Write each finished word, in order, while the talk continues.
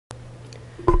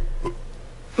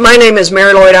My name is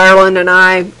Mary Lloyd Ireland, and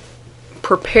I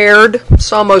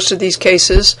saw most of these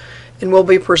cases, and will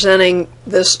be presenting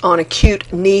this on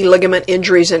acute knee ligament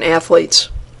injuries in athletes.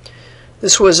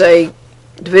 This was a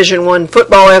Division I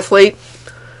football athlete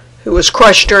who was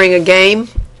crushed during a game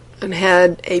and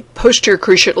had a posterior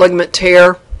cruciate ligament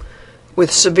tear with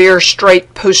severe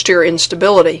straight posterior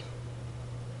instability.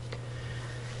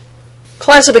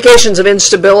 Classifications of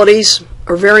instabilities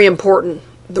are very important.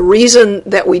 The reason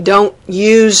that we don't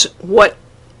use what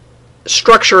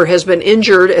structure has been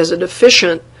injured as a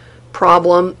deficient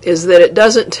problem is that it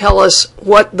doesn't tell us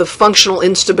what the functional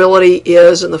instability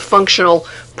is and the functional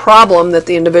problem that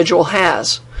the individual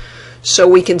has. So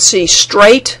we can see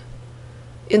straight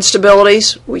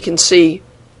instabilities, we can see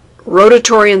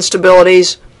rotatory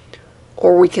instabilities,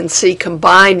 or we can see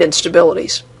combined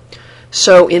instabilities.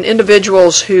 So in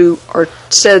individuals who are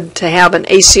said to have an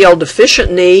ACL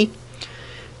deficient knee,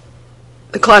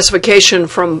 the classification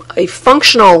from a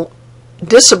functional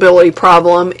disability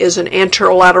problem is an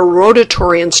anterolateral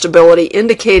rotatory instability,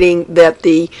 indicating that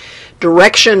the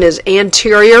direction is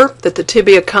anterior, that the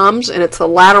tibia comes, and it's the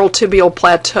lateral tibial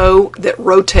plateau that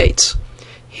rotates.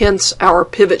 Hence our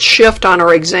pivot shift on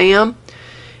our exam.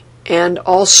 And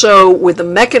also with the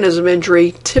mechanism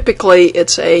injury, typically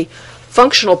it's a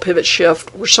functional pivot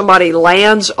shift where somebody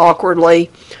lands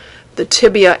awkwardly, the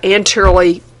tibia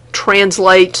anteriorly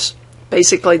translates.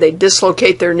 Basically, they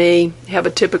dislocate their knee, have a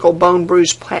typical bone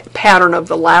bruise pattern of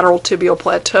the lateral tibial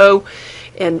plateau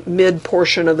and mid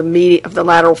portion of the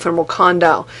lateral femoral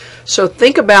condyle. So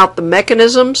think about the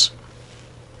mechanisms.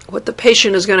 What the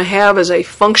patient is going to have is a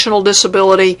functional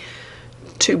disability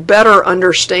to better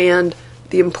understand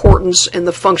the importance and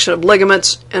the function of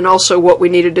ligaments, and also what we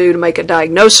need to do to make a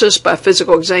diagnosis by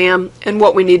physical exam and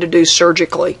what we need to do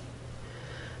surgically.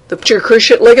 The posterior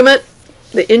cruciate ligament,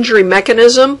 the injury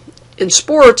mechanism in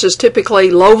sports is typically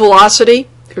low velocity.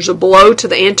 There's a blow to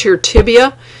the anterior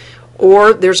tibia,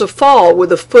 or there's a fall with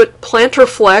the foot plantar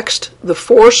flexed. The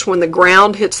force when the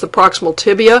ground hits the proximal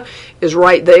tibia is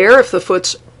right there. If the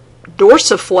foot's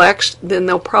dorsiflexed, then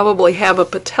they'll probably have a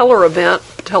patellar event,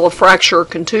 patella fracture or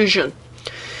contusion.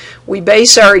 We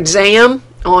base our exam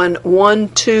on 1,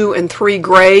 2, and 3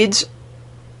 grades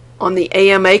on the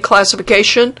AMA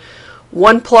classification.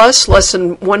 1+, less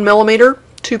than 1 millimeter,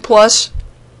 2+,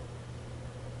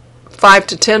 5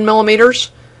 to 10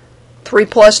 millimeters,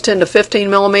 3+, 10 to 15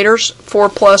 millimeters,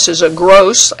 4+ is a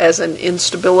gross, as an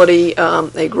instability,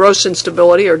 a gross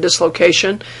instability or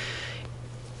dislocation.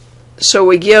 So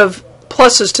we give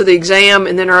pluses to the exam,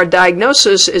 and then our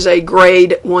diagnosis is a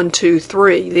grade 1, 2,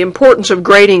 3. The importance of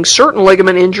grading certain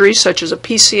ligament injuries, such as a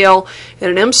PCL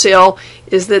and an MCL,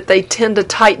 is that they tend to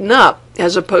tighten up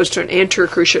as opposed to an anterior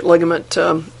cruciate ligament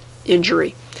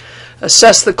injury.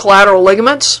 Assess the collateral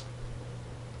ligaments.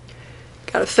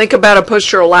 Got to think about a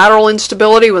posterolateral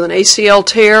instability with an ACL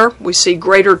tear. We see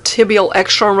greater tibial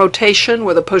external rotation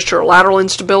with a posterolateral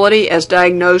instability as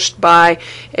diagnosed by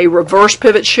a reverse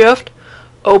pivot shift,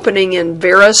 opening in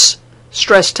varus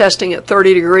stress testing at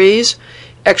 30 degrees,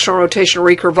 external rotation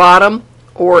recurvatum,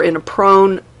 or in a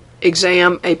prone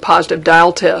exam, a positive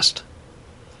dial test.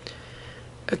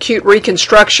 Acute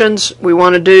reconstructions we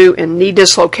want to do in knee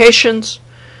dislocations,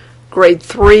 grade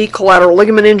 3 collateral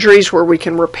ligament injuries where we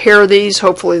can repair these,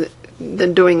 hopefully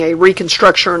then doing a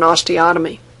reconstruction or an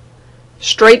osteotomy.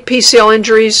 Straight PCL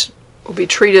injuries will be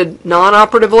treated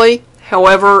non-operatively.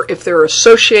 However, if there are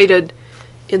associated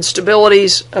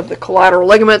instabilities of the collateral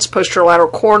ligaments,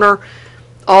 posterolateral corner,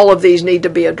 all of these need to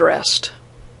be addressed.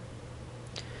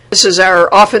 This is our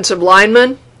offensive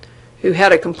lineman who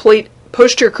had a complete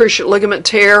posterior cruciate ligament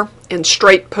tear and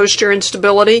straight posterior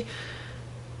instability.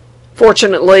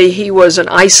 Fortunately, he was an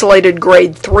isolated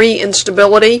grade 3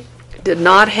 instability, did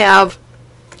not have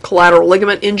collateral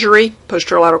ligament injury,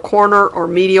 posterolateral corner or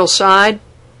medial side.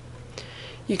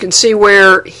 You can see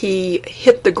where he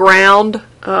hit the ground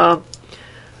of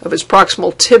his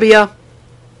proximal tibia,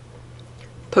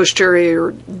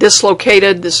 posterior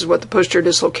dislocated. This is what the posterior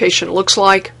dislocation looks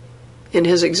like in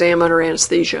his exam under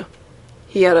anesthesia.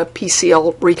 He had a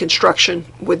PCL reconstruction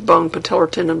with bone, patellar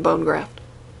tendon bone graft.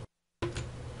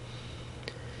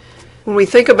 When we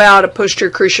think about a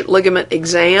posterior cruciate ligament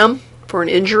exam for an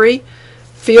injury,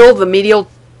 feel the medial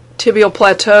tibial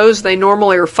plateaus. They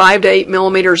normally are 5 to 8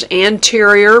 millimeters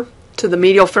anterior to the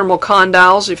medial femoral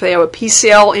condyles. If they have a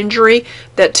PCL injury,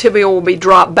 that tibia will be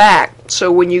dropped back.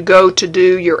 So when you go to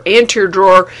do your anterior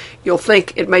drawer, you'll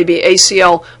think it may be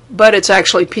ACL, but it's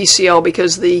actually PCL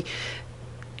because the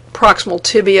proximal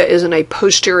tibia is in a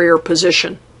posterior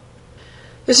position.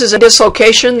 This is a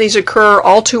dislocation. These occur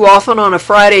all too often on a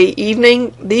Friday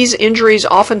evening. These injuries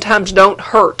oftentimes don't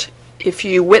hurt If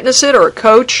you witness it, or a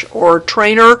coach or a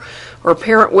trainer or a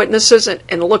parent witnesses it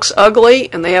and it looks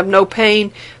ugly and they have no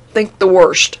pain, think the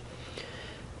worst.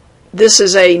 This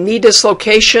is a knee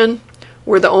dislocation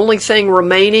where the only thing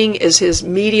remaining is his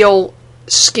medial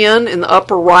skin in the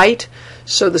upper right.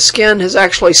 So the skin has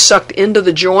actually sucked into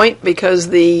the joint because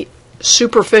the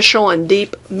superficial and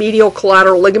deep medial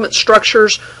collateral ligament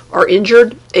structures are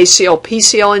injured. ACL,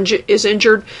 PCL is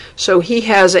injured. So he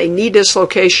has a knee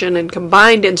dislocation and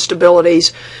combined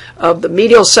instabilities of the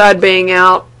medial side being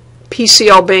out,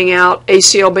 PCL being out,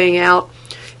 ACL being out.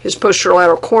 His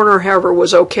posterolateral corner, however,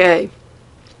 was okay.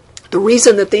 The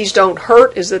reason that these don't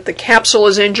hurt is that the capsule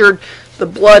is injured, the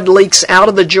blood leaks out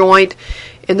of the joint,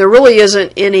 and there really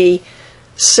isn't any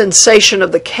sensation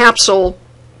of the capsule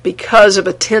because of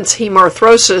a tense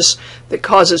hemarthrosis that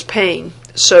causes pain.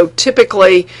 So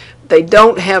typically they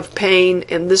don't have pain,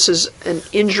 and this is an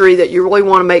injury that you really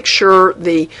want to make sure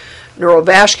the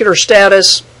neurovascular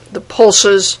status, the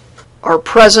pulses are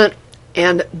present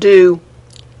and do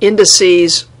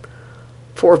indices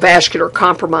for vascular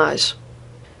compromise.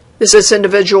 This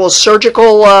individual's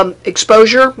surgical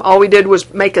exposure. All we did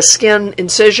was make a skin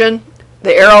incision.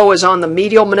 The arrow is on the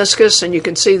medial meniscus, and you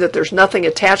can see that there's nothing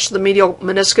attached to the medial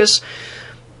meniscus.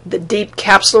 The deep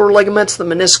capsular ligaments, the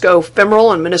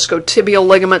meniscofemoral and meniscotibial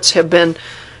ligaments, have been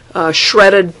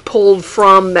shredded, pulled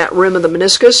from that rim of the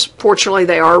meniscus. Fortunately,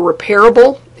 they are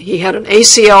repairable. He had an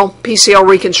ACL, PCL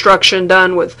reconstruction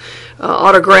done with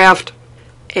autograft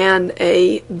and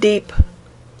a deep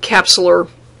capsular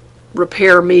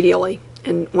repair medially,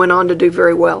 and went on to do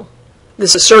very well.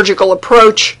 This is a surgical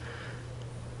approach.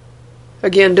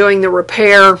 Again, doing the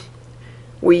repair,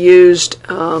 we used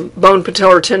bone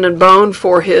patellar tendon bone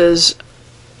for his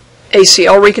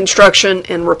ACL reconstruction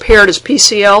and repaired his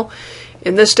PCL.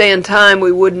 In this day and time,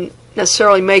 we wouldn't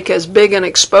necessarily make as big an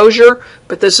exposure,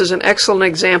 but this is an excellent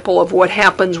example of what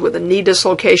happens with a knee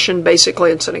dislocation.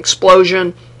 Basically, it's an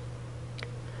explosion,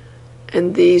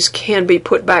 and these can be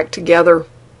put back together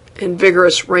in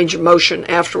vigorous range of motion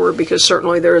afterward, because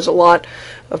certainly there is a lot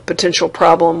of potential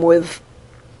problem with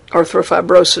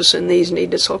arthrofibrosis in these knee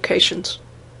dislocations.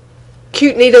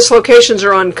 Acute knee dislocations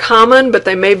are uncommon, but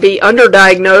they may be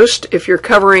underdiagnosed. If you're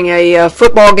covering a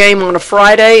football game on a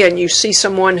Friday and you see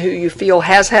someone who you feel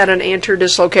has had an anterior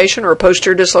dislocation or a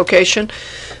posterior dislocation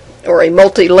or a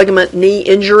multi-ligament knee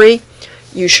injury,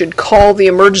 you should call the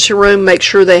emergency room, make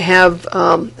sure they have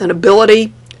an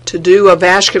ability to do a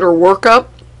vascular workup.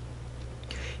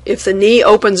 If the knee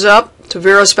opens up to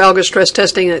varus valgus stress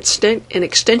testing and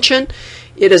extension,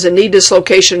 it is a knee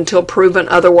dislocation until proven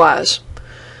otherwise.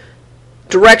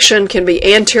 Direction can be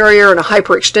anterior and a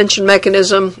hyperextension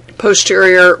mechanism,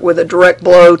 posterior with a direct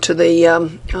blow to the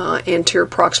anterior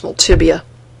proximal tibia.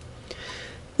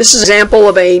 This is an example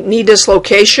of a knee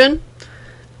dislocation.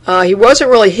 He wasn't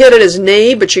really hit at his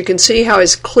knee, but you can see how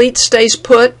his cleat stays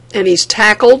put and he's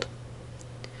tackled.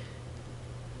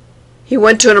 He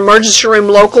went to an emergency room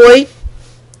locally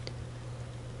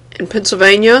in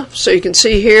Pennsylvania. So you can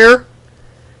see here,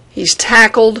 he's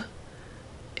tackled,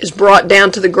 is brought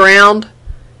down to the ground.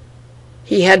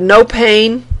 He had no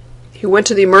pain. He went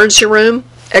to the emergency room.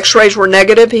 X-rays were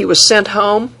negative. He was sent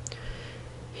home.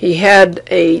 He had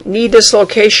a knee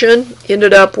dislocation,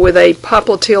 ended up with a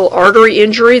popliteal artery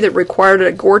injury that required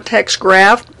a Gore-Tex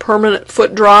graft, permanent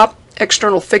foot drop,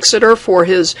 external fixator for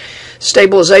his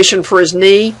stabilization for his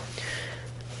knee,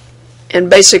 and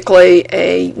basically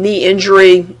a knee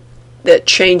injury that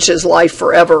changed his life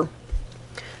forever.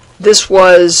 This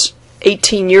was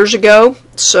 18 years ago,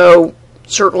 so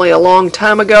certainly a long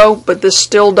time ago, but this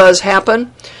still does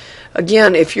happen.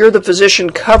 Again, if you're the physician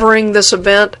covering this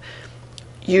event,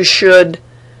 you should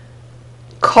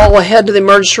call ahead to the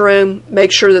emergency room,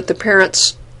 make sure that the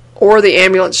parents or the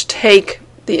ambulance take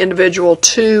the individual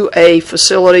to a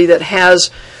facility that has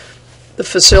the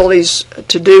facilities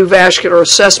to do vascular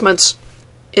assessments,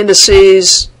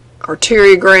 indices,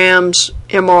 arteriograms,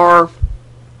 MR,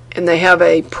 and they have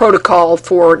a protocol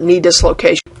for knee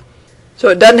dislocation. So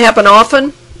it doesn't happen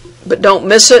often, but don't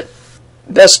miss it.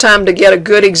 Best time to get a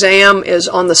good exam is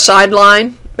on the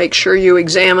sideline. Make sure you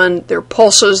examine their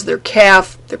pulses, their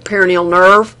calf, their perineal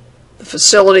nerve. The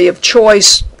facility of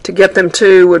choice to get them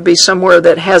to would be somewhere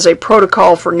that has a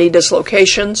protocol for knee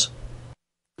dislocations.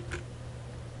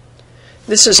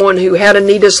 This is one who had a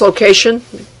knee dislocation.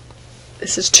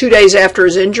 This is 2 days after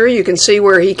his injury. You can see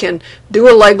where he can do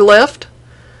a leg lift.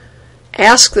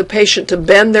 Ask the patient to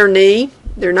bend their knee.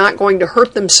 They're not going to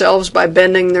hurt themselves by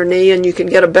bending their knee, and you can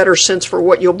get a better sense for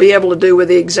what you'll be able to do with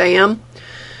the exam.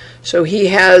 So he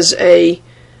has a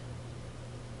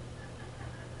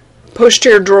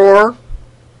posterior drawer,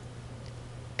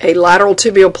 a lateral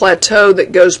tibial plateau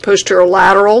that goes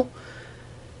posterolateral.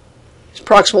 His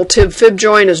proximal tib-fib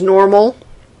joint is normal.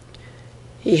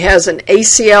 He has an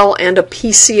ACL and a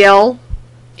PCL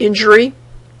injury.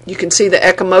 You can see the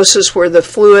ecchymosis where the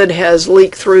fluid has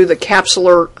leaked through the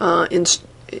capsular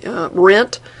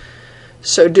rent.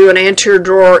 So do an anterior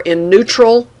drawer in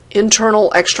neutral,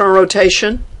 internal, external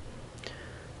rotation.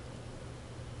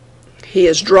 He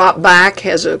is dropped back,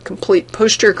 has a complete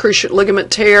posterior cruciate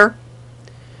ligament tear.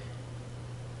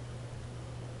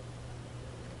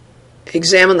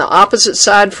 Examine the opposite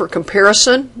side for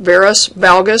comparison, varus,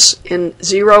 valgus in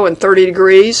 0 and 30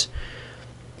 degrees.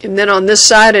 And then on this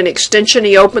side, an extension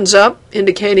he opens up,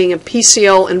 indicating a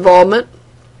PCL involvement.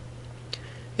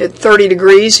 At 30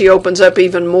 degrees, he opens up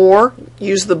even more.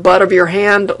 Use the butt of your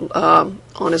hand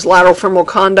on his lateral femoral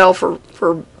condyle for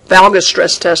valgus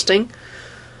stress testing.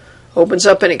 Opens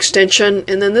up an extension.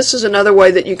 And then this is another way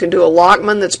that you can do a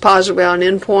Lockman that's positive on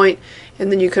endpoint.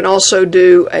 And then you can also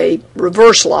do a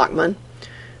reverse Lockman.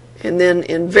 And then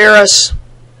in varus,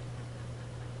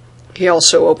 he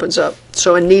also opens up.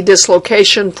 So in knee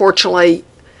dislocation, fortunately,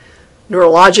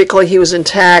 neurologically he was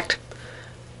intact,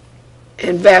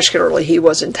 and vascularly he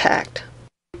was intact.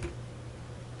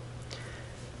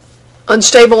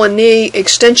 Unstable in knee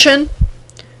extension,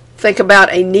 think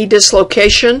about a knee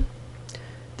dislocation.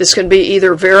 This can be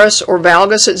either varus or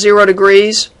valgus at 0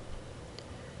 degrees.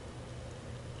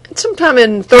 And sometime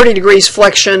in 30 degrees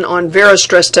flexion on varus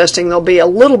stress testing, there'll be a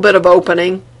little bit of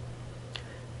opening,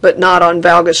 but not on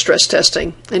valgus stress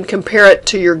testing. And compare it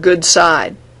to your good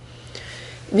side.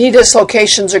 Knee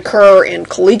dislocations occur in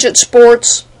collegiate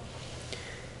sports.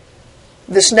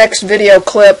 This next video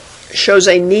clip shows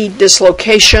a knee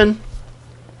dislocation.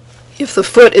 If the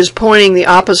foot is pointing the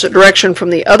opposite direction from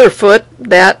the other foot,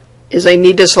 that is a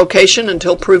knee dislocation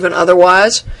until proven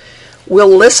otherwise. We'll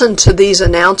listen to these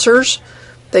announcers.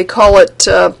 They call it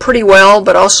pretty well,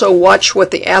 but also watch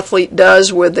what the athlete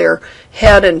does with their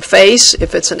head and face.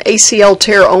 If it's an ACL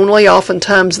tear only,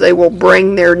 oftentimes they will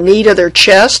bring their knee to their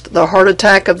chest, the heart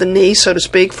attack of the knee, so to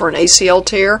speak, for an ACL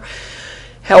tear.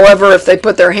 However, if they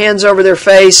put their hands over their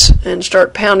face and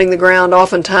start pounding the ground,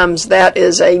 oftentimes that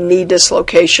is a knee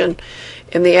dislocation,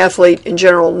 and the athlete in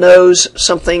general knows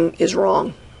something is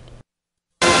wrong.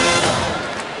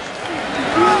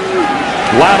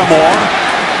 Lattimore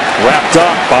wrapped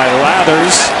up by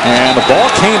Lathers, and the ball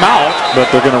came out, but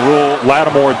they're going to rule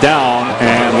Lattimore down,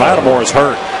 and Lattimore is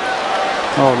hurt.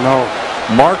 Oh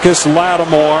no. Marcus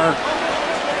Lattimore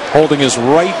holding his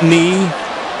right knee.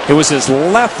 It was his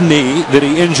left knee that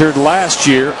he injured last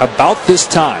year about this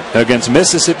time against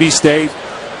Mississippi State.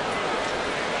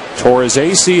 Tore his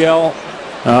ACL,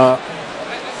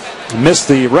 missed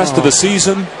the rest of the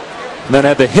season, and then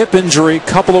had the hip injury a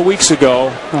couple of weeks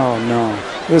ago. Oh no.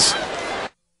 This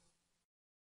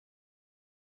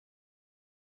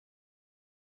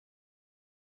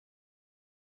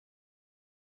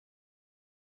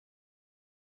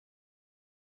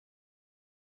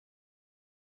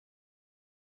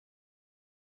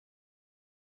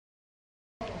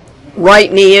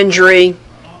Right knee injury,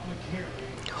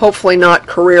 hopefully not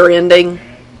career ending.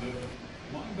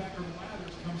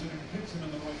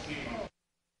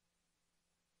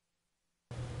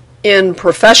 In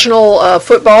professional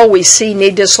football, we see knee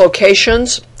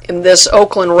dislocations. In this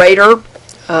Oakland Raider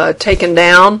taken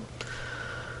down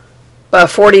by a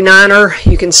 49er,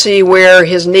 you can see where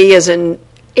his knee is in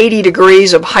 80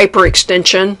 degrees of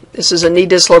hyperextension. This is a knee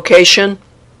dislocation.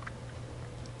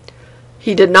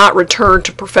 He did not return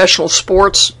to professional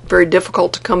sports. Very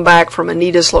difficult to come back from a knee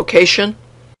dislocation.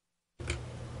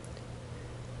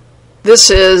 This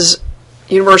is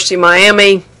University of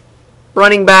Miami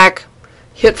running back,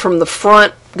 hit from the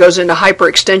front, goes into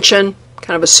hyperextension,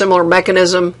 kind of a similar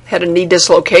mechanism, had a knee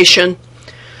dislocation.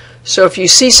 So if you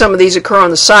see some of these occur on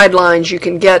the sidelines, you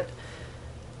can get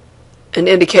an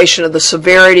indication of the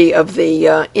severity of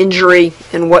the injury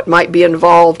and what might be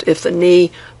involved. If the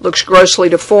knee looks grossly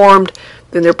deformed,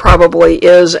 then there probably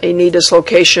is a knee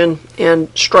dislocation, and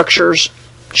structures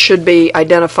should be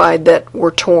identified that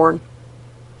were torn.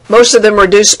 Most of them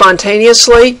reduce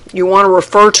spontaneously. You want to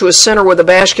refer to a center with a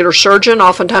vascular surgeon.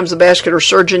 Oftentimes the vascular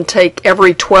surgeon take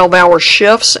every 12-hour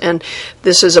shifts, and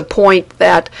this is a point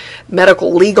that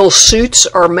medical legal suits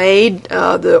are made.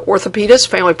 The orthopedists,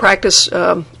 family practice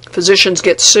physicians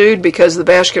get sued because the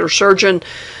vascular surgeon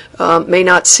may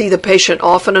not see the patient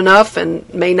often enough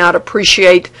and may not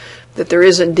appreciate that there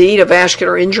is indeed a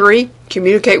vascular injury.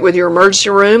 Communicate with your emergency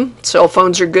room. Cell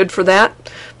phones are good for that.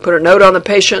 Put a note on the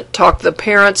patient, talk to the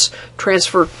parents,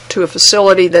 transfer to a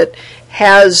facility that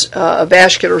has a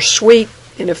vascular suite,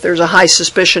 and if there's a high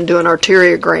suspicion, do an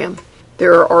arteriogram.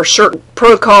 There are certain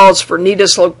protocols for knee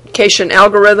dislocation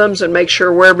algorithms, and make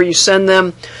sure wherever you send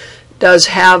them does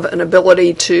have an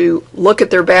ability to look at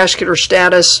their vascular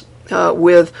status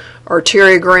with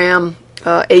arteriogram,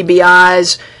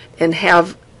 ABIs, and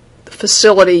have the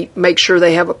facility make sure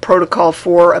they have a protocol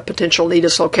for a potential knee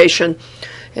dislocation,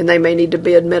 and they may need to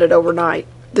be admitted overnight.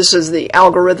 This is the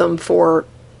algorithm for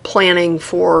planning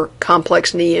for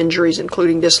complex knee injuries,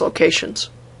 including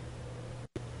dislocations.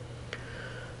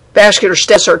 Vascular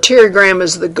status arteriogram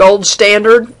is the gold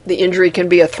standard. The injury can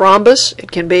be a thrombus. It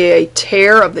can be a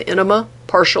tear of the enema,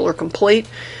 partial or complete.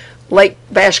 Late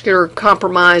vascular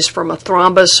compromise from a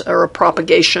thrombus or a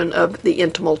propagation of the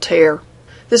intimal tear.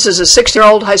 This is a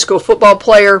 16-year-old high school football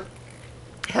player.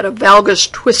 Had a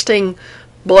valgus twisting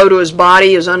blow to his body.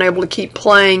 He was unable to keep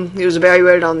playing. He was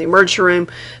evaluated on the emergency room,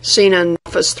 seen in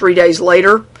office 3 days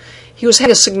later. He was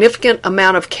having a significant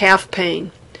amount of calf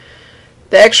pain.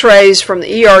 The x-rays from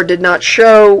the ER did not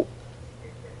show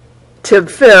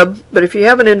tib-fib, but if you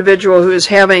have an individual who is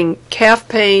having calf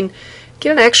pain,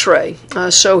 get an x-ray.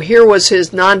 So here was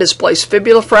his non-displaced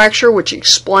fibula fracture, which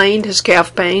explained his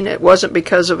calf pain. It wasn't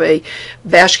because of a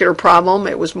vascular problem.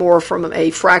 It was more from a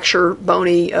fracture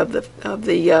bony of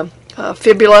the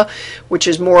fibula, which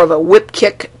is more of a whip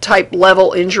kick type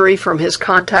level injury from his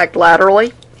contact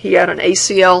laterally. He had an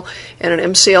ACL and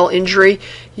an MCL injury.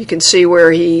 You can see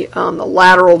where he, on the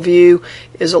lateral view,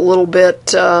 is a little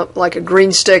bit like a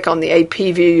green stick. On the AP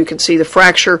view, you can see the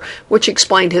fracture, which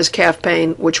explained his calf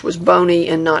pain, which was bony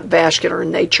and not vascular in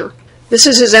nature. This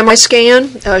is his MRI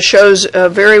scan. Shows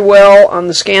very well on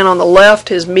the scan on the left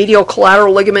his medial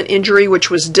collateral ligament injury,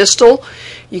 which was distal.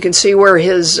 You can see where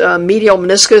his medial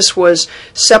meniscus was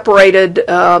separated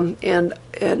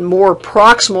and more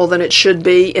proximal than it should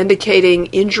be, indicating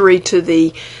injury to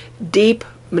the deep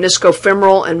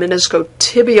meniscofemoral and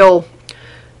meniscotibial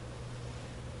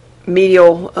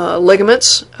medial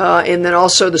ligaments, and then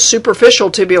also the superficial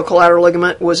tibial collateral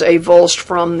ligament was avulsed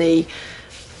from the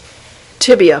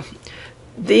tibia.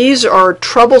 These are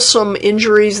troublesome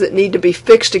injuries that need to be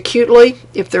fixed acutely.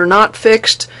 If they're not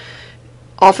fixed,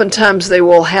 oftentimes they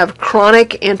will have chronic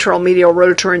anteromedial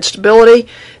rotatory instability,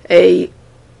 a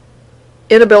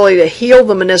inability to heal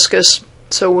the meniscus.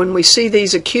 So when we see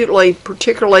these acutely,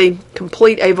 particularly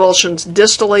complete avulsions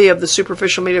distally of the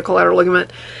superficial medial collateral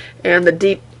ligament and the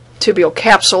deep tibial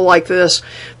capsule like this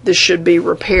should be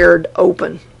repaired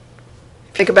open.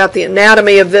 Think about the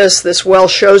anatomy of this. This well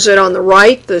shows it on the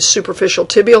right, the superficial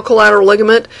tibial collateral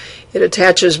ligament. It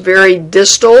attaches very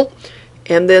distal,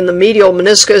 and then the medial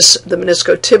meniscus, the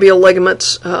meniscotibial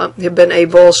ligaments have been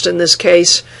avulsed in this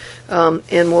case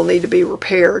and will need to be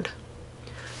repaired.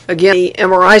 Again, the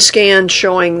MRI scan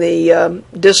showing the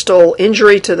distal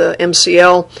injury to the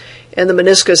MCL and the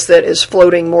meniscus that is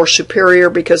floating more superior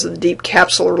because of the deep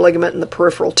capsular ligament and the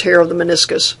peripheral tear of the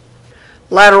meniscus.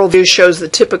 Lateral view shows the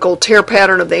typical tear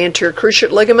pattern of the anterior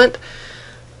cruciate ligament.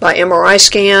 By MRI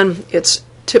scan, it's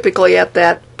typically at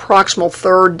that proximal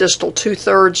third, distal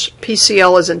 2/3.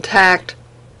 PCL is intact.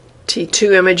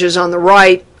 T2 images on the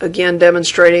right, again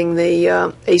demonstrating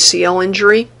the ACL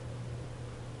injury.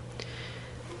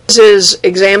 This is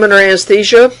examined under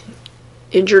anesthesia.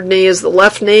 Injured knee is the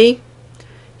left knee.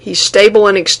 He's stable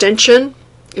in extension.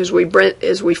 As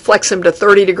we flex him to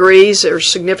 30 degrees,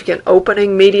 there's significant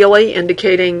opening medially,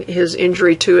 indicating his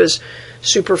injury to his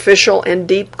superficial and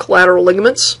deep collateral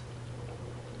ligaments.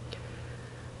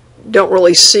 Don't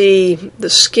really see the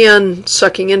skin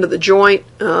sucking into the joint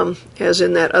as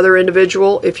in that other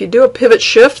individual. If you do a pivot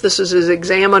shift, this is his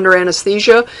exam under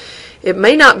anesthesia. It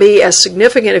may not be as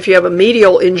significant if you have a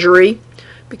medial injury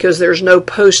because there's no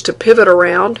post to pivot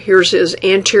around. Here's his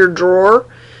anterior drawer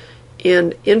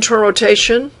in internal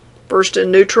rotation, first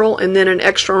in neutral and then in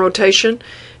external rotation.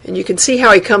 And you can see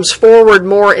how he comes forward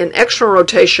more in external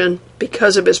rotation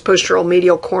because of his posterior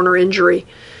medial corner injury.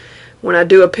 When I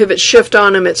do a pivot shift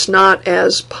on him, it's not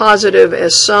as positive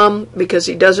as some because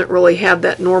he doesn't really have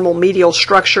that normal medial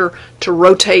structure to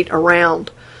rotate around.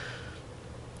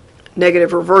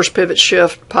 Negative reverse pivot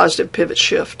shift, positive pivot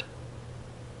shift.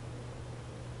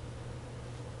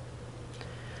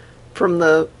 From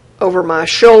the over my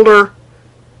shoulder,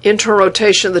 internal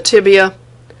rotation of the tibia.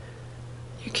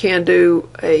 You can do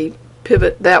a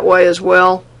pivot that way as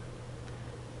well.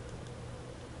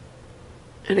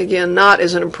 And again, not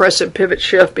as an impressive pivot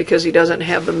shift because he doesn't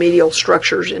have the medial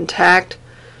structures intact.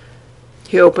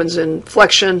 He opens in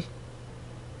flexion,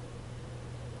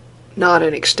 not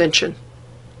in extension.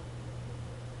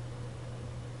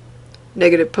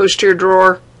 Negative posterior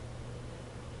drawer.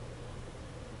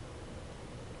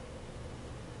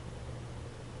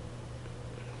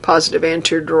 Positive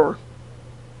anterior drawer.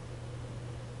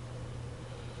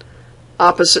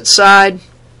 opposite side.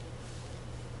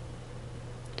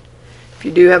 If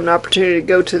you do have an opportunity to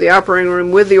go to the operating room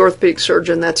with the orthopedic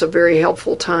surgeon, that's a very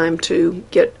helpful time to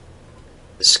get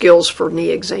skills for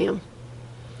knee exam.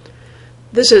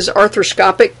 This is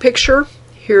arthroscopic picture.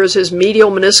 Here is his medial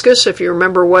meniscus, if you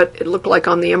remember what it looked like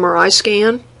on the MRI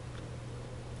scan.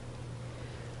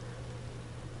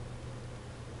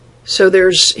 So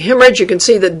there's hemorrhage. You can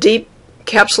see the deep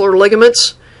capsular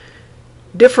ligaments.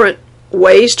 Different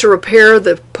ways to repair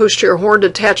the posterior horn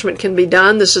detachment can be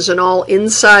done. This is an all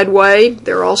inside way.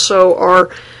 There also are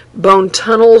bone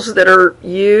tunnels that are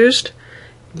used.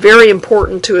 Very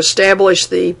important to establish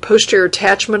the posterior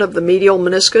attachment of the medial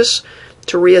meniscus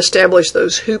to reestablish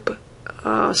those hoop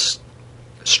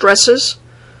stresses,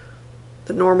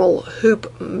 the normal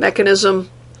hoop mechanism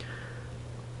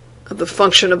of the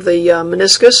function of the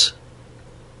meniscus.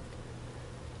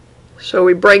 So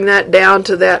we bring that down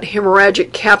to that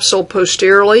hemorrhagic capsule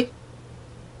posteriorly.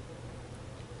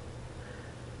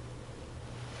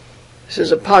 This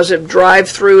is a positive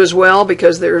drive-through as well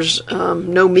because there's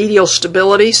no medial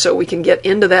stability, so we can get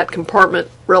into that compartment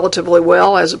relatively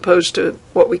well as opposed to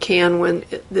what we can when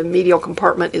the medial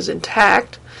compartment is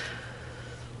intact.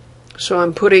 So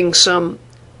I'm putting some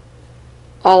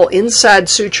all inside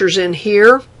sutures in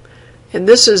here, and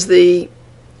this is the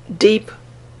deep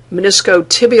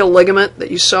meniscotibial ligament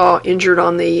that you saw injured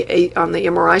on the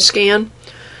MRI scan.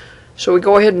 So we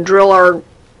go ahead and drill our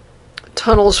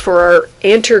tunnels for our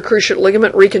anterior cruciate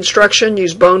ligament reconstruction.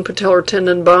 Use bone, patellar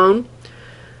tendon bone.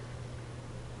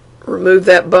 Remove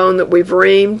that bone that we've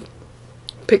reamed.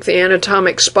 Pick the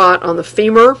anatomic spot on the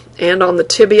femur and on the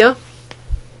tibia.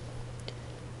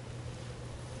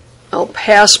 I'll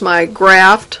pass my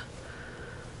graft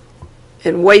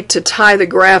and wait to tie the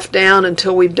graft down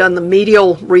until we've done the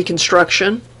medial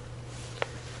reconstruction.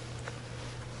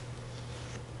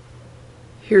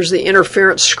 Here's the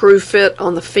interference screw fit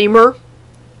on the femur.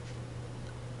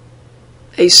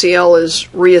 ACL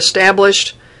is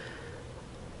reestablished.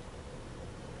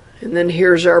 And then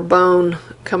here's our bone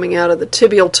coming out of the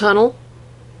tibial tunnel.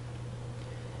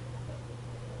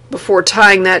 Before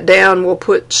tying that down, we'll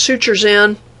put sutures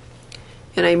in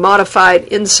a modified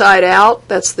inside out.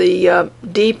 That's the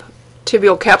deep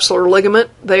tibial capsular ligament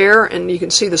there, and you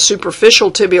can see the superficial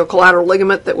tibial collateral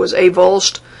ligament that was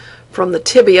avulsed from the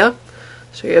tibia.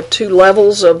 So you have two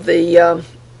levels of the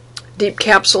deep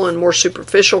capsule and more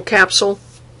superficial capsule.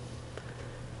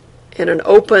 And an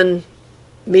open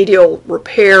medial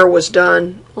repair was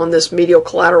done on this medial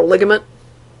collateral ligament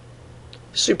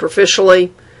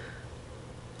superficially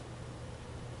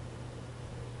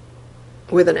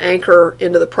with an anchor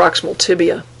into the proximal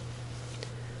tibia.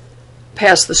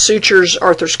 Pass the sutures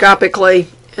arthroscopically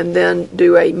and then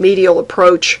do a medial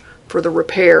approach for the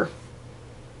repair.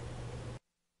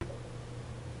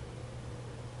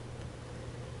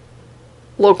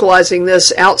 Localizing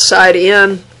this outside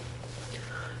in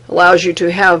allows you to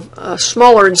have a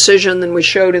smaller incision than we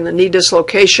showed in the knee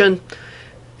dislocation,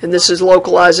 and this is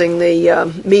localizing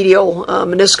the medial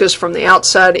meniscus from the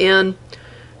outside in,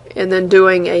 and then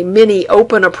doing a mini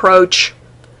open approach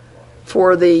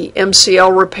for the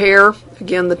MCL repair.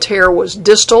 Again, the tear was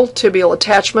distal tibial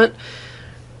attachment.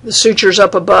 The sutures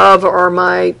up above are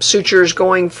my sutures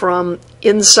going from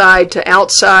inside to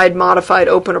outside modified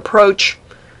open approach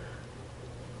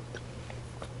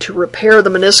to repair the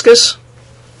meniscus.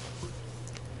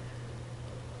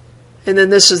 And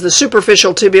then this is the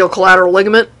superficial tibial collateral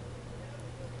ligament.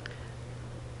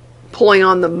 Pulling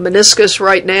on the meniscus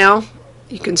right now.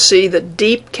 You can see the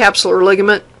deep capsular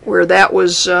ligament where that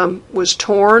was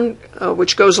torn,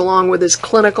 which goes along with his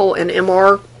clinical and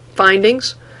MR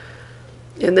findings.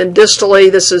 And then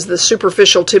distally, this is the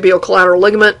superficial tibial collateral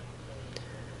ligament.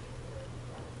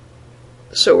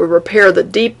 So we repair the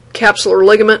deep capsular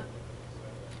ligament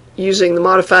using the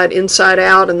modified inside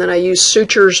out, and then I use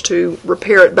sutures to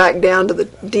repair it back down to the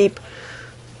deep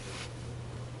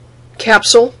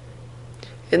capsule.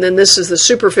 And then this is the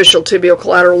superficial tibial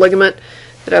collateral ligament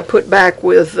that I put back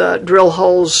with drill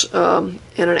holes and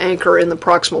an anchor in the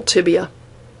proximal tibia.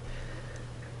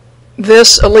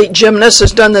 This elite gymnast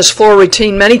has done this floor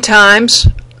routine many times.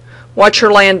 Watch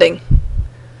her landing.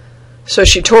 So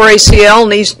she tore ACL,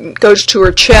 knee goes to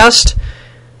her chest.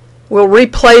 We'll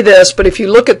replay this, but if you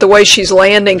look at the way she's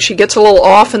landing, she gets a little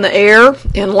off in the air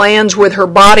and lands with her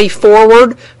body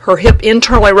forward, her hip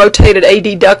internally rotated,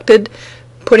 adducted,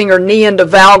 putting her knee into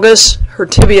valgus. Her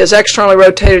tibia is externally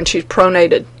rotated and she's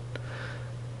pronated.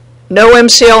 No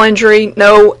MCL injury,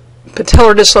 no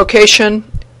patellar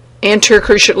dislocation, anterior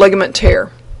cruciate ligament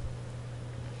tear.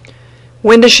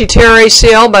 When does she tear her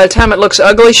ACL? By the time it looks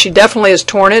ugly, she definitely has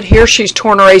torn it. Here she's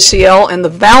torn her ACL, and the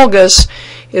valgus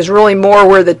is really more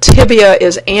where the tibia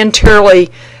is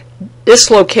anteriorly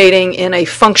dislocating in a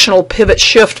functional pivot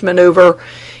shift maneuver.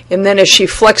 And then as she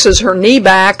flexes her knee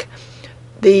back,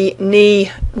 the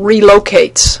knee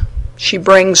relocates. She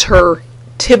brings her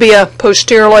tibia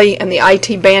posteriorly, and the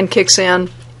IT band kicks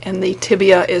in, and the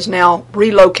tibia is now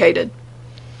relocated.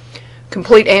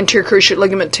 Complete anterior cruciate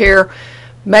ligament tear.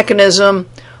 Mechanism,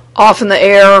 off in the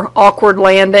air, awkward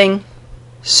landing.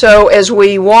 So as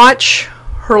we watch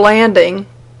her landing,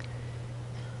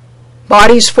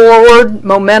 body's forward,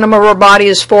 momentum of her body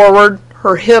is forward,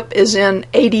 her hip is in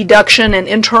adduction and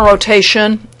internal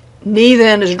rotation, knee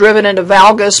then is driven into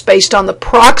valgus based on the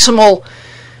proximal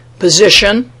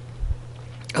position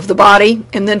of the body,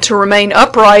 and then to remain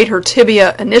upright, her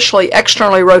tibia initially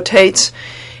externally rotates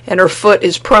and her foot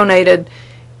is pronated,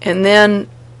 and then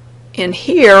in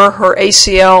here, her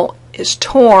ACL is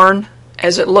torn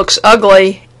as it looks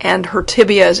ugly, and her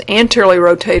tibia is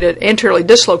anteriorly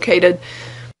dislocated.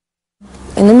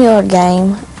 In the middle of the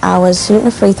game, I was shooting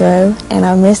a free throw, and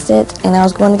I missed it, and I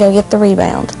was going to go get the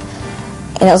rebound.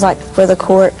 And it was like for the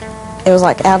court, it was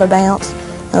like out of bounds.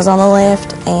 I was on the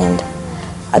left, and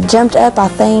I jumped up, I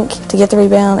think, to get the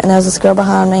rebound, and there was this girl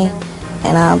behind me,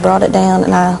 and I brought it down,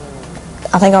 and I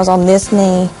think I was on this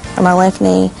knee, or my left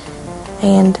knee,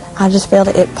 and I just felt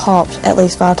it popped at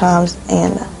least 5 times,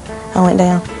 and I went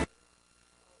down.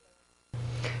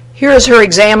 Here is her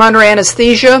exam under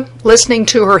anesthesia. Listening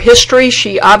to her history,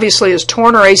 she obviously has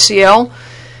torn her ACL.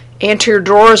 Anterior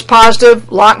drawer is positive.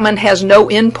 Lockman has no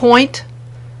endpoint.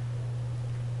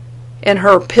 In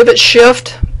her pivot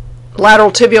shift, lateral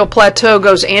tibial plateau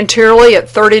goes anteriorly at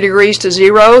 30 degrees to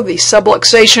 0. The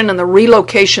subluxation and the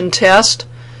relocation test.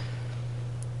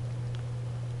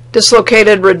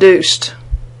 Dislocated, reduced.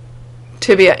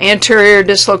 Tibia anterior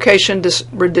dislocation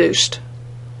reduced.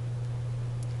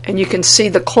 And you can see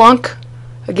the clunk.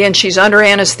 Again, she's under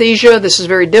anesthesia. This is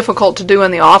very difficult to do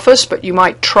in the office, but you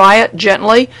might try it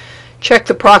gently. Check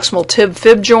the proximal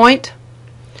tib-fib joint.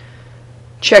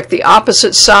 Check the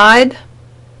opposite side.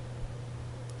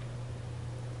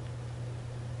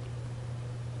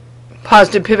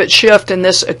 Positive pivot shift in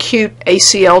this acute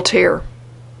ACL tear.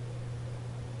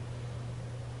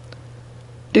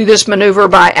 Do this maneuver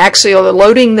by axially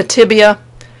loading the tibia,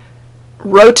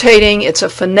 rotating. It's a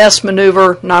finesse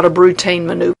maneuver, not a brutane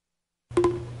maneuver.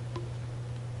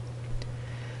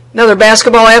 Another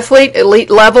basketball athlete, elite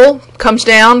level, comes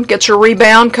down, gets her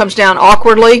rebound, comes down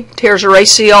awkwardly, tears her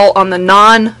ACL on the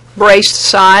non-braced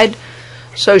side.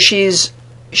 So she's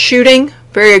shooting,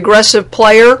 very aggressive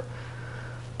player.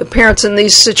 The parents in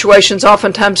these situations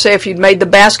oftentimes say if you'd made the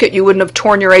basket, you wouldn't have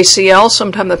torn your ACL.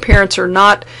 Sometimes the parents are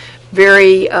not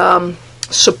very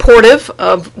supportive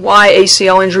of why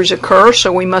ACL injuries occur,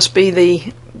 so we must be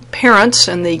the parents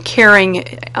and the caring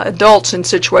adults in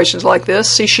situations like this.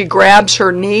 See, she grabs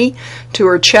her knee to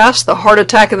her chest, the heart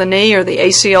attack of the knee or the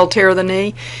ACL tear of the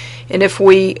knee. And if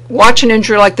we watch an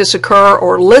injury like this occur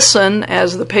or listen,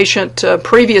 as the patient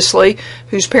previously,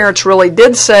 whose parents really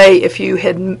did say if you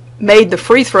had made the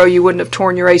free throw you wouldn't have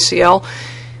torn your ACL,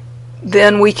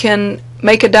 then we can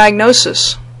make a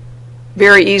diagnosis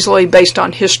very easily based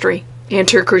on history,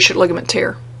 anterior cruciate ligament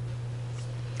tear.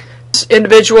 This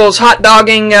individual is hot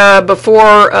dogging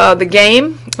before the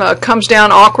game, comes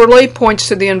down awkwardly, points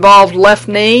to the involved left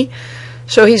knee.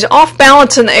 So he's off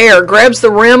balance in the air, grabs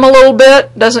the rim a little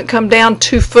bit, doesn't come down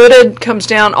two-footed, comes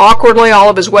down awkwardly, all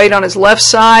of his weight on his left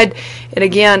side. And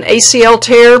again, ACL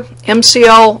tear,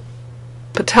 MCL,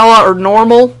 patella are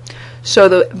normal. So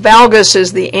the valgus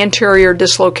is the anterior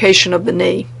dislocation of the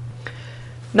knee.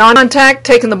 Non-contact,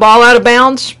 taking the ball out of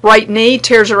bounds, right knee,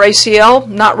 tears her ACL,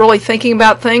 not really thinking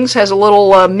about things, has a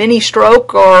little mini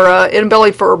stroke or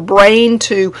inability for her brain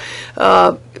to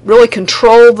really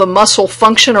control the muscle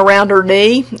function around her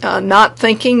knee, not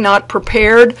thinking, not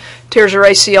prepared, tears her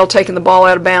ACL, taking the ball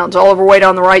out of bounds. All of her weight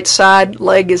on the right side,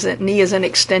 knee is in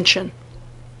extension.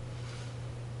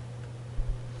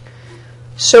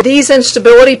 So these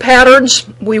instability patterns,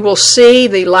 we will see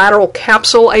the lateral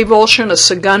capsule avulsion, a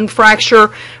Sagun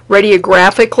fracture,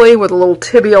 radiographically with a little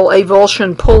tibial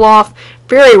avulsion pull-off.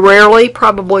 Very rarely,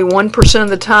 probably 1% of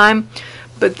the time,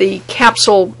 but the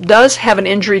capsule does have an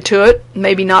injury to it,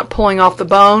 maybe not pulling off the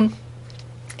bone.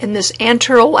 In this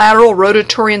anterolateral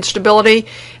rotatory instability,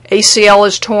 ACL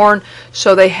is torn,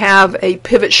 so they have a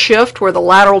pivot shift where the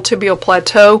lateral tibial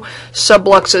plateau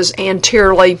subluxes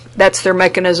anteriorly. That's their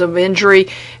mechanism of injury,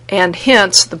 and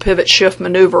hence the pivot shift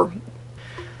maneuver.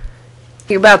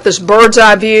 About this bird's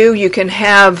eye view, you can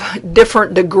have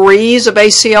different degrees of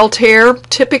ACL tear.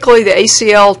 Typically, the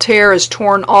ACL tear is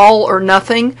torn all or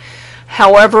nothing.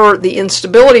 However, the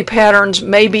instability patterns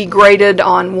may be graded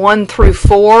on 1 through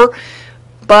 4,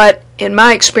 but in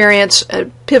my experience, a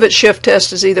pivot shift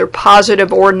test is either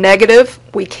positive or negative.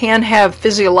 We can have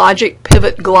physiologic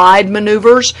pivot glide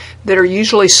maneuvers that are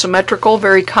usually symmetrical,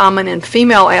 very common in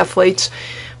female athletes.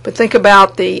 But think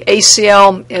about the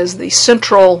ACL as the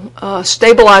central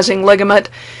stabilizing ligament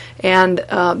and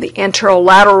the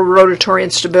anterolateral rotatory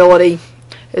instability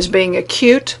as being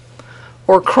acute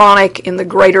or chronic in the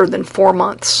greater than 4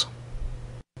 months.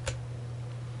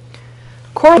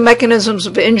 Core mechanisms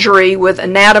of injury with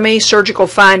anatomy, surgical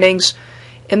findings,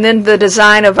 and then the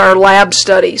design of our lab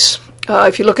studies.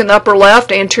 If you look in the upper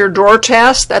left, anterior drawer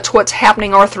test, that's what's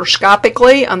happening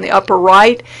arthroscopically. On the upper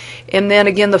right, and then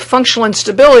again the functional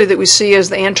instability that we see is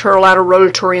the anterolateral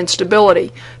rotatory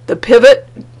instability. The pivot,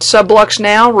 sublux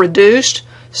now, reduced,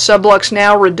 sublux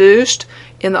now, reduced.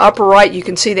 In the upper right you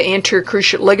can see the anterior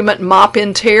cruciate ligament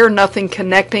mop-in tear, nothing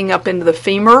connecting up into the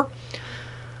femur.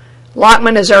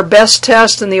 Ligament is our best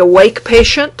test in the awake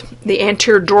patient. The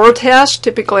anterior drawer test,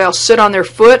 typically I'll sit on their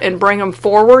foot and bring them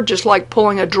forward just like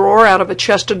pulling a drawer out of a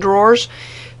chest of drawers.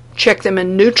 Check them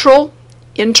in neutral,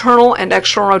 internal, and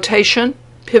external rotation.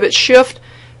 Pivot shift,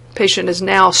 patient is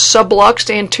now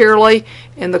subluxed anteriorly,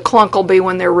 and the clunk will be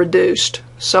when they're reduced.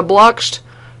 Subluxed,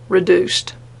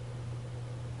 reduced.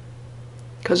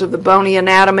 Because of the bony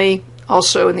anatomy,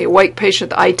 also in the awake patient,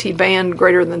 the IT band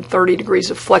greater than 30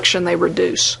 degrees of flexion, they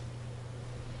reduce.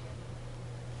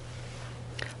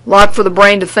 A lot for the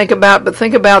brain to think about, but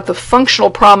think about the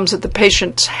functional problems that the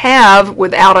patients have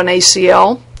without an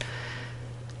ACL.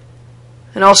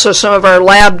 And also some of our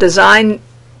lab design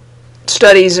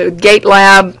studies, gait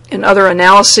lab and other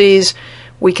analyses,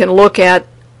 we can look at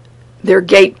their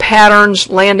gait patterns,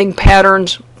 landing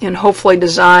patterns, and hopefully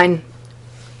design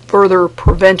further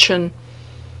prevention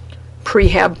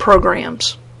prehab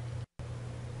programs.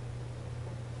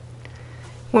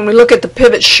 When we look at the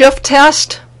pivot shift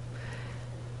test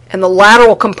and the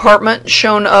lateral compartment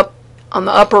shown up on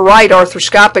the upper right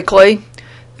arthroscopically,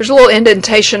 there's a little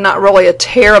indentation, not really a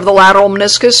tear of the lateral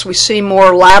meniscus. We see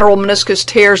more lateral meniscus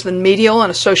tears than medial and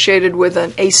associated with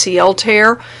an ACL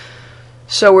tear.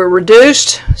 So we're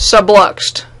reduced,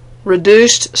 subluxed,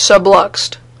 reduced,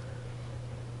 subluxed.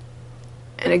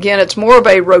 And again, it's more of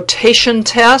a rotation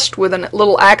test with a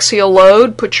little axial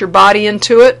load. Put your body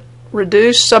into it.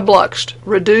 Reduce, subluxed,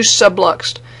 reduce,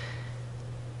 subluxed.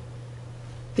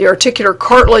 The articular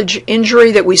cartilage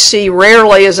injury that we see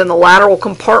rarely is in the lateral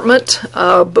compartment,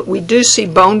 but we do see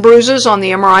bone bruises on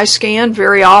the MRI scan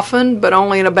very often, but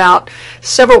only in about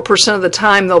several % of the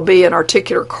time there'll be an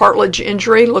articular cartilage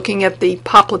injury. Looking at the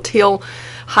popliteal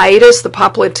hiatus, the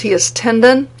popliteus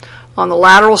tendon on the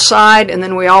lateral side, and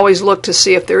then we always look to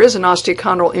see if there is an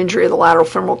osteochondral injury of the lateral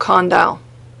femoral condyle.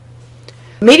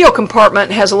 The medial compartment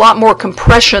has a lot more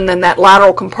compression than that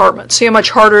lateral compartment. See how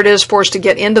much harder it is for us to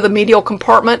get into the medial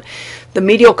compartment? The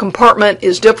medial compartment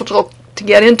is difficult to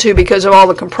get into because of all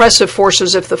the compressive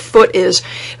forces. If the foot is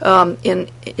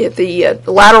if the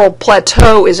lateral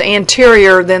plateau is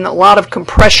anterior, then a lot of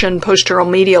compression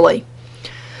posteromedially.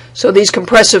 So these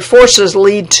compressive forces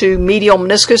lead to medial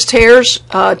meniscus tears.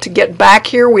 To get back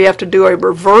here, we have to do a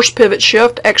reverse pivot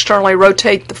shift, externally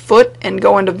rotate the foot and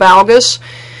go into valgus.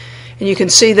 And you can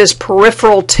see this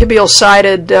peripheral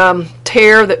tibial-sided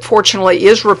tear that fortunately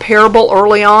is repairable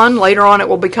early on. Later on it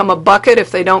will become a bucket if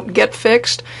they don't get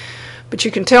fixed. But you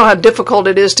can tell how difficult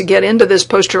it is to get into this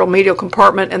posterior medial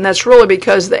compartment, and that's really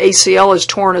because the ACL is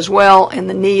torn as well and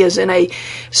the knee is in a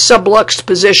subluxed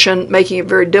position, making it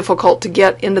very difficult to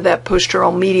get into that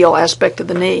posterior medial aspect of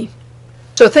the knee.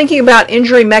 So thinking about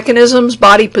injury mechanisms,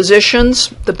 body positions,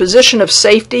 the position of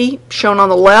safety shown on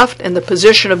the left and the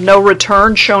position of no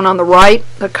return shown on the right,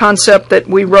 a concept that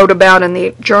we wrote about in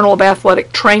the Journal of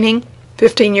Athletic Training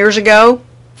 15 years ago.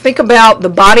 Think about the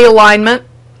body alignment,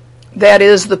 that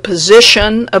is the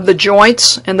position of the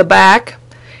joints and the back,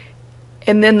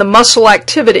 and then the muscle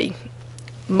activity.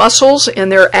 Muscles in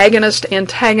their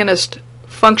agonist-antagonist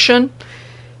function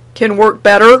can work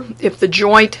better if the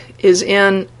joint is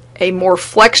in a more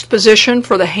flexed position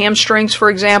for the hamstrings, for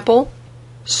example.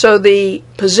 So the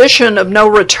position of no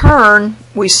return,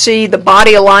 we see the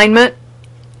body alignment.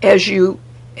 As you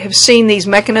have seen these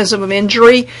mechanisms of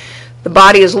injury, the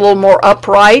body is a little more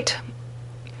upright.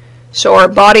 So our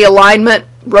body alignment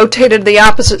rotated to the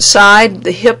opposite side.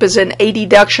 The hip is in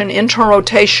adduction, internal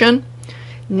rotation.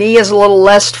 Knee is a little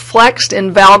less flexed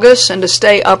in valgus, and to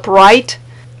stay upright,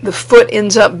 the foot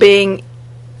ends up being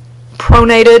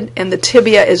pronated and the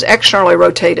tibia is externally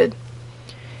rotated.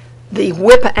 the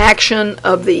whip action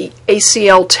of the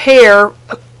ACL tear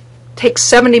takes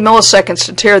 70 milliseconds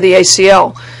to tear the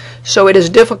ACL. So it is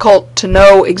difficult to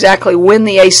know exactly when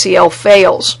the ACL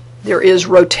fails. There is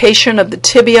rotation of the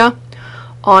tibia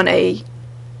on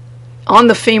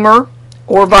the femur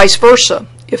or vice versa.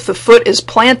 If the foot is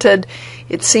planted,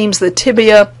 it seems the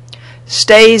tibia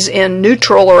stays in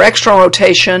neutral or external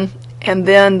rotation, and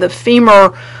then the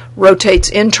femur rotates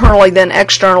internally then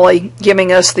externally,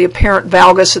 giving us the apparent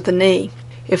valgus at the knee.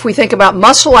 If we think about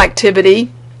muscle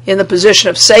activity in the position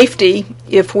of safety,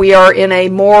 if we are in a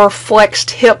more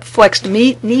flexed hip, flexed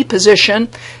knee position,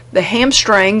 the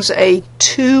hamstrings, a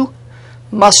two-joint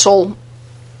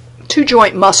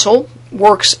muscle,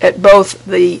 works at both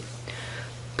the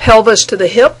pelvis to the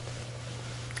hip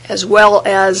as well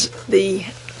as the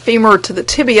femur to the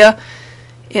tibia.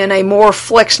 In a more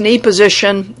flexed knee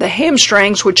position, the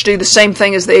hamstrings, which do the same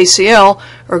thing as the ACL,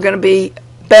 are going to be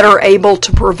better able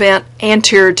to prevent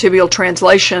anterior tibial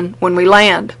translation when we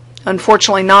land.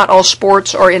 Unfortunately, not all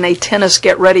sports are in a tennis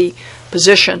get-ready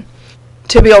position.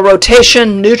 Tibial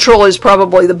rotation, neutral is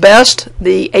probably the best.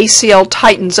 The ACL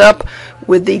tightens up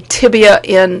with the tibia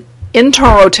in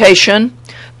internal rotation,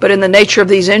 but in the nature of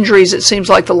these injuries, it seems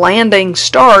like the landing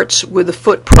starts with the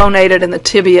foot pronated and the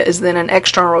tibia is then in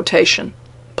external rotation.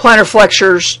 Plantar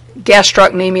flexors,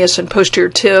 gastrocnemius, and posterior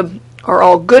tib are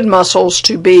all good muscles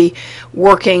to be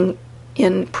working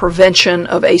in prevention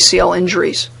of ACL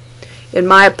injuries. In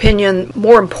my opinion,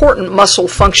 more important muscle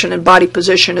function and body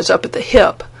position is up at the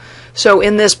hip. So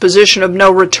in this position of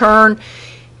no return,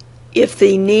 if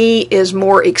the knee is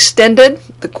more extended,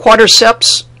 the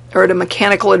quadriceps are at a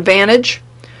mechanical advantage.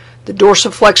 The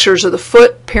dorsiflexors of the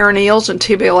foot, peroneals, and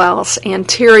tibialis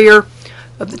anterior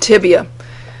of the tibia.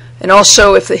 And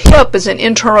also, if the hip is in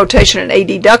internal rotation and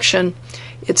adduction,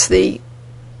 it's the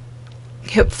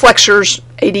hip flexors,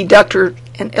 adductor,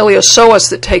 and iliopsoas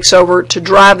that takes over to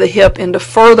drive the hip into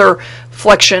further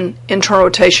flexion, internal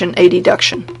rotation,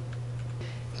 adduction.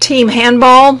 Team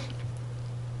handball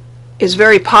is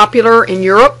very popular in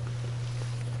Europe.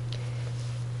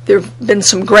 There have been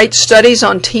some great studies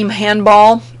on team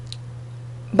handball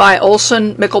by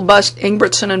Olsen, Mickelbust,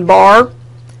 Ingebrigtsen, and Barr.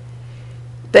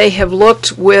 They have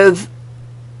looked with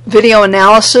video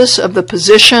analysis of the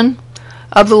position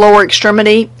of the lower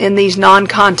extremity in these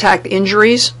non-contact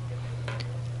injuries.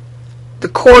 The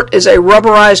court is a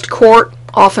rubberized court.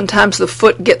 Oftentimes the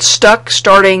foot gets stuck,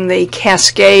 starting the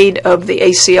cascade of the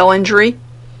ACL injury.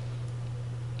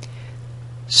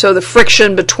 So the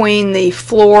friction between the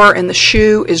floor and the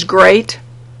shoe is great.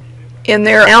 In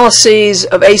their analyses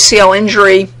of ACL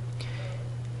injury,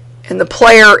 and the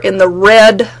player in the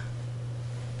red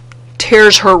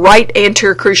tears her right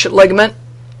anterior cruciate ligament,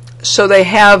 so they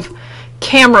have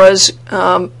cameras,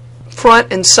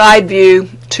 front and side view,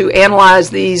 to analyze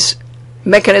these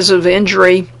mechanisms of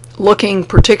injury, looking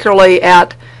particularly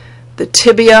at the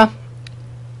tibia,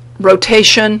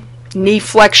 rotation, knee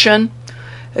flexion.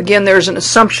 Again, there's an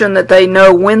assumption that they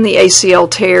know when the ACL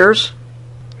tears.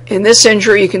 In this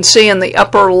injury, you can see in the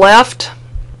upper left,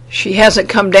 she hasn't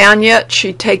come down yet.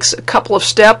 She takes a couple of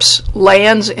steps,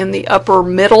 lands in the upper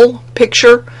middle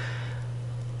picture,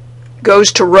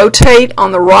 goes to rotate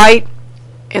on the right,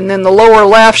 and then the lower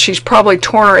left, she's probably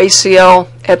torn her ACL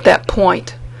at that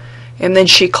point. And then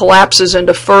she collapses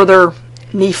into further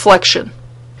knee flexion.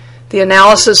 The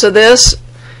analysis of this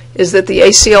is that the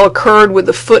ACL occurred with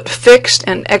the foot fixed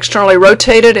and externally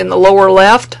rotated in the lower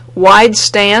left, wide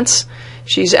stance.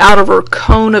 She's out of her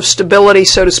cone of stability,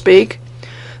 so to speak.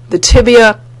 The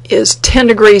tibia is 10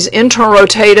 degrees internal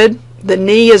rotated. The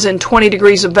knee is in 20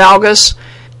 degrees of valgus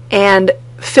and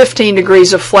 15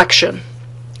 degrees of flexion.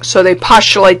 So they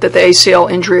postulate that the ACL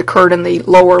injury occurred in the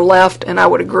lower left, and I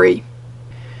would agree.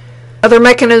 Other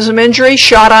mechanism injury,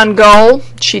 shot on goal.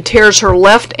 She tears her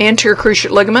left anterior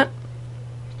cruciate ligament.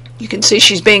 You can see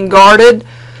she's being guarded,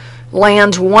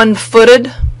 lands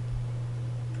one-footed.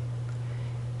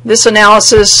 This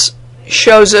analysis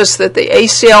shows us that the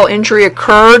ACL injury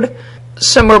occurred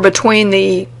somewhere between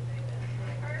the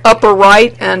upper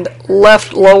right and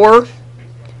left lower.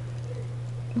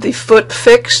 The foot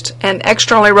fixed and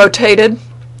externally rotated.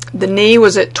 The knee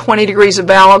was at 20 degrees of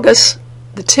valgus.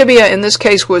 The tibia in this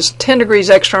case was 10 degrees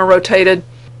external rotated,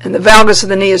 and the valgus of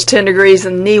the knee is 10 degrees,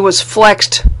 and the knee was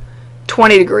flexed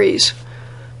 20 degrees.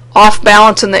 Off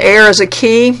balance in the air is a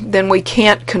key, then we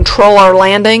can't control our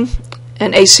landing,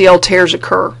 and ACL tears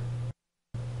occur.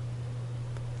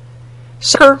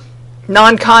 Soccer,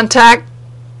 non-contact,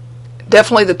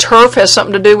 definitely the turf has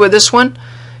something to do with this one.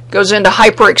 Goes into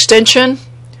hyperextension.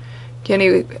 Again,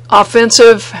 he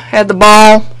offensive, had the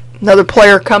ball, another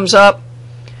player comes up,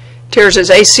 tears his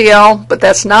ACL, but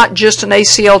that's not just an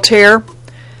ACL tear.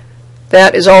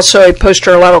 That is also a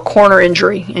posterolateral corner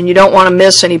injury, and you don't want to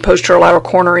miss any posterolateral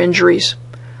corner injuries.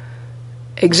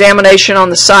 Examination on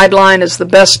the sideline is the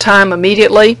best time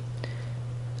immediately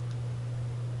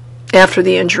after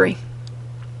the injury.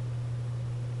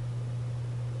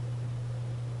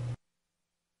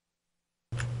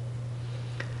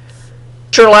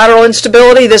 Posterolateral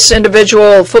instability. This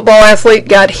individual football athlete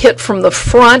got hit from the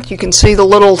front. You can see the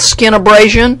little skin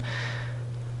abrasion.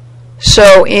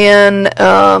 So in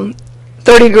 30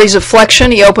 degrees of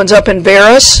flexion, he opens up in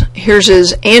varus. Here's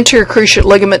his anterior cruciate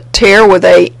ligament tear with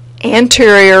a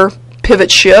anterior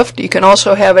pivot shift. You can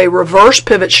also have a reverse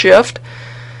pivot shift.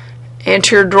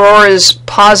 Anterior drawer is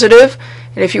positive,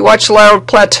 and if you watch the lateral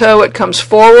plateau, it comes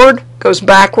forward, goes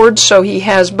backwards, so he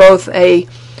has both a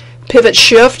pivot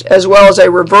shift as well as a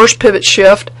reverse pivot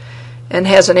shift, and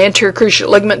has an anterior cruciate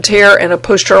ligament tear and a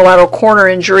posterolateral corner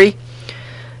injury.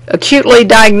 Acutely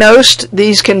diagnosed,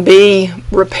 these can be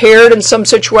repaired in some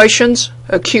situations.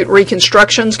 Acute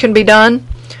reconstructions can be done.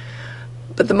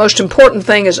 But the most important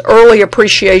thing is early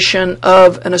appreciation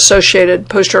of an associated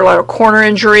posterolateral corner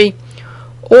injury,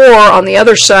 or on the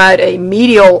other side, a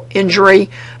medial injury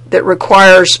that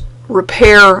requires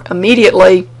repair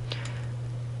immediately.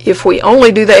 If we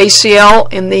only do the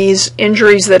ACL in these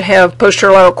injuries that have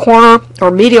posterolateral corner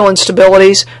or medial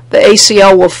instabilities, the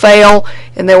ACL will fail,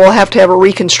 and they will have to have a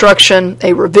reconstruction,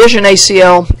 a revision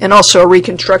ACL, and also a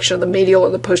reconstruction of the medial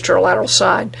or the posterolateral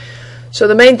side. So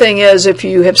the main thing is, if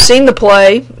you have seen the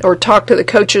play or talked to the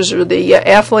coaches or the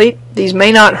athlete, these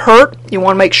may not hurt. You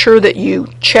want to make sure that you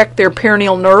check their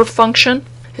perineal nerve function,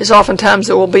 as oftentimes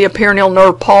there will be a perineal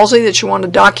nerve palsy that you want to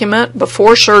document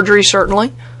before surgery,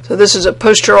 certainly. So this is a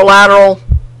posterolateral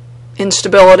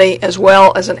instability as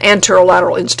well as an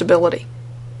anterolateral instability.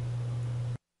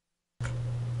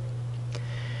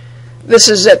 This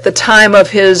is at the time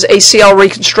of his ACL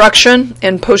reconstruction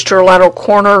and posterolateral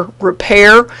corner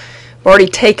repair. We've already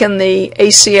taken the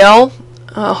ACL,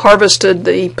 harvested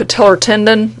the patellar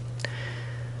tendon,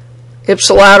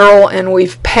 ipsilateral, and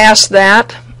we've passed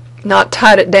that, not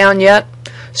tied it down yet.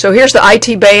 So here's the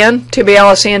IT band,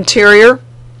 tibialis anterior,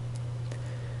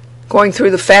 going through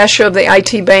the fascia of the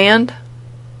IT band.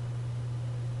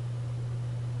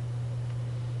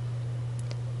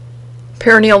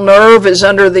 Perineal nerve is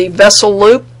under the vessel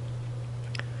loop.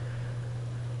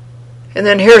 And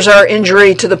then here's our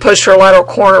injury to the posterolateral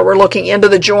corner. We're looking into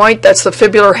the joint. That's the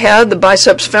fibular head. The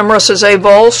biceps femoris is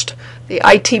avulsed. The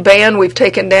IT band we've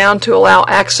taken down to allow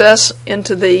access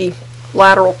into the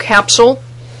lateral capsule.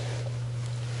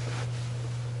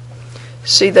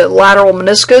 See the lateral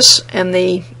meniscus and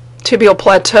the tibial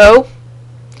plateau.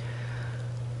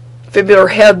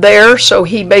 Fibular head there. So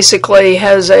he basically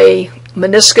has a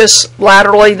meniscus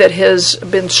laterally that has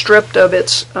been stripped of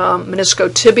its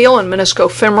meniscotibial and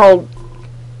meniscofemoral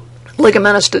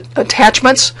ligamentous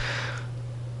attachments.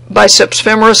 Biceps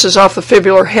femoris is off the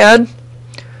fibular head,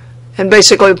 and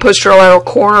basically the posterolateral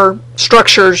corner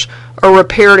structures are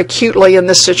repaired acutely in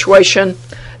this situation,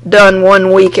 done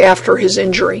 1 week after his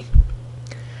injury.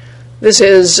 This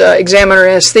is examiner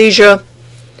anesthesia,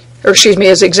 or excuse me,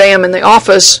 his exam in the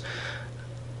office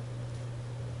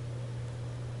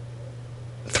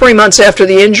 3 months after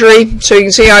the injury. So you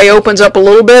can see how he opens up a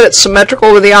little bit. It's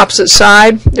symmetrical with the opposite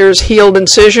side. There's healed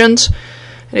incisions.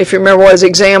 And if you remember what his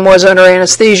exam was under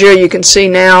anesthesia, you can see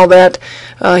now that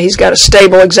he's got a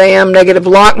stable exam, negative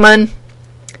Lockman,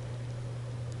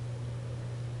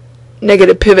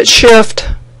 negative pivot shift,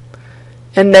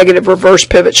 and negative reverse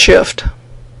pivot shift.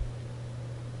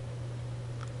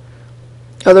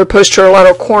 Other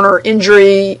posterolateral corner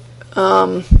injury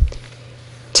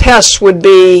tests would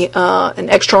be an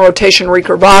external rotation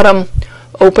recurvatum,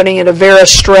 opening at a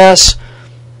varus stress,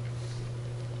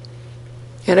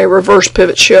 and a reverse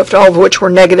pivot shift, all of which were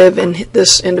negative in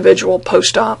this individual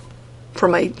post-op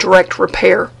from a direct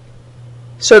repair.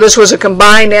 So this was a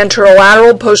combined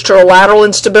anterolateral, posterolateral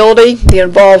instability. The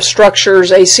involved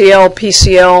structures, ACL,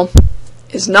 PCL,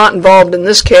 is not involved in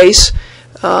this case.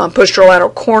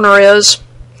 Posterolateral corner is.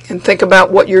 And think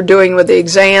about what you're doing with the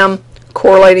exam,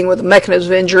 correlating with the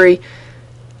mechanism of injury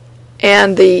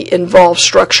and the involved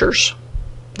structures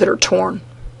that are torn.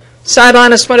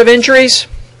 Sideline estimate of injuries.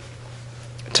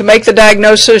 To make the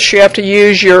diagnosis, you have to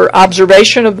use your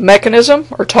observation of the mechanism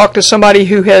or talk to somebody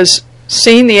who has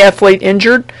seen the athlete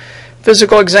injured.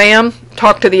 Physical exam,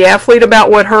 talk to the athlete about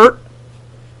what hurt,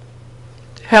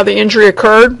 how the injury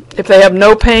occurred. If they have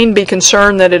no pain, be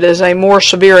concerned that it is a more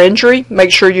severe injury.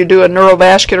 Make sure you do a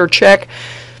neurovascular check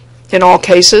in all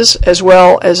cases, as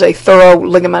well as a thorough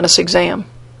ligamentous exam.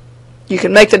 You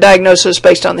can make the diagnosis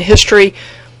based on the history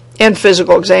and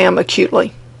physical exam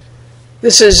acutely.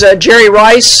 This is Jerry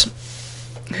Rice,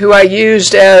 who I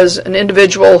used as an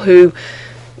individual who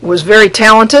was very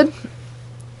talented,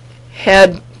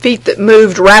 had feet that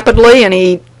moved rapidly, and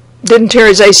he didn't tear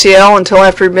his ACL until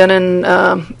after he'd been in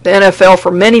the NFL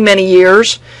for many, many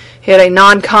years. He had a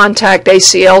non-contact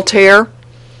ACL tear.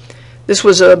 This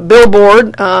was a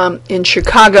billboard in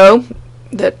Chicago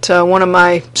that one of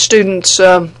my students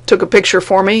took a picture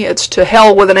for me. It's "To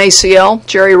Hell with an ACL,"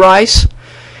 Jerry Rice.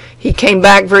 He came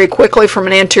back very quickly from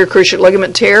an anterior cruciate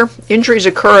ligament tear. Injuries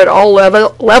occur at all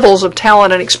levels of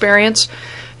talent and experience,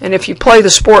 and if you play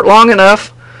the sport long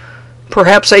enough,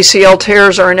 perhaps ACL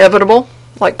tears are inevitable,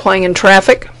 like playing in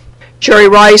traffic. Jerry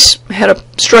Rice had a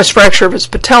stress fracture of his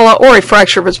patella or a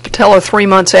fracture of his patella 3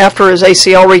 months after his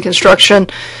ACL reconstruction,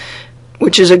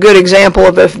 which is a good example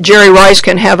of if Jerry Rice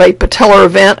can have a patellar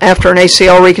event after an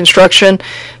ACL reconstruction,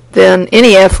 then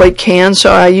any athlete can.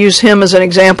 So I use him as an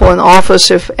example in the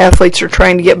office if athletes are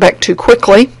trying to get back too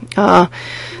quickly.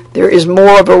 There is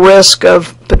more of a risk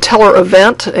of patellar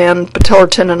event and patellar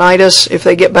tendonitis if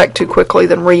they get back too quickly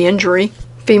than re-injury.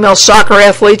 Female soccer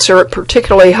athletes are at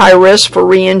particularly high risk for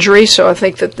re-injury, so I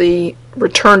think that the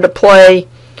return to play,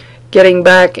 getting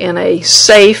back in a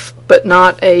safe but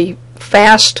not a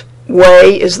fast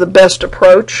way, is the best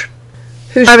approach.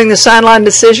 Who's having the sideline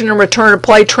decision and return to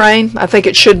play train? I think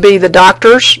it should be the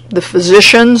doctors, the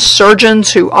physicians,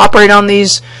 surgeons who operate on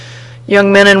these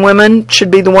young men and women should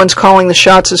be the ones calling the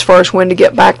shots as far as when to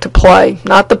get back to play.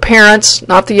 Not the parents,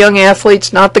 not the young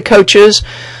athletes, not the coaches.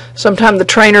 Sometimes the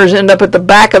trainers end up at the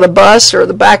back of the bus or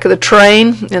the back of the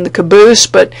train in the caboose,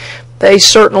 but they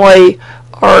certainly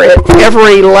are at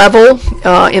every level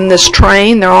in this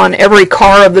train. They're on every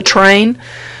car of the train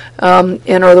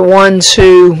and are the ones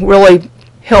who really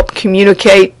help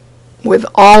communicate with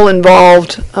all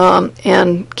involved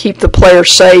and keep the player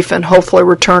safe and hopefully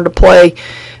return to play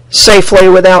safely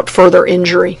without further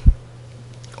injury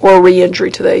or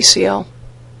re-injury to the ACL.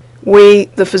 We,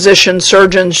 the physicians,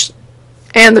 surgeons,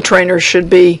 and the trainers should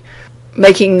be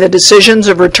making the decisions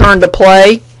of return to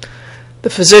play. The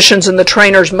physicians and the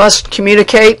trainers must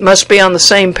communicate, must be on the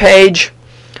same page,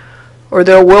 or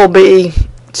there will be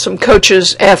some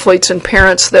coaches, athletes, and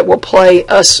parents that will play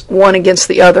us one against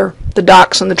the other. The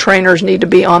docs and the trainers need to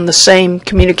be on the same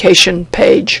communication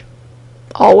page,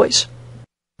 always.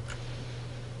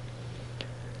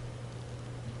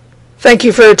 Thank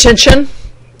you for your attention.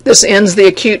 This ends the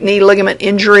acute knee ligament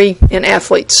injury in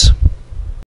athletes.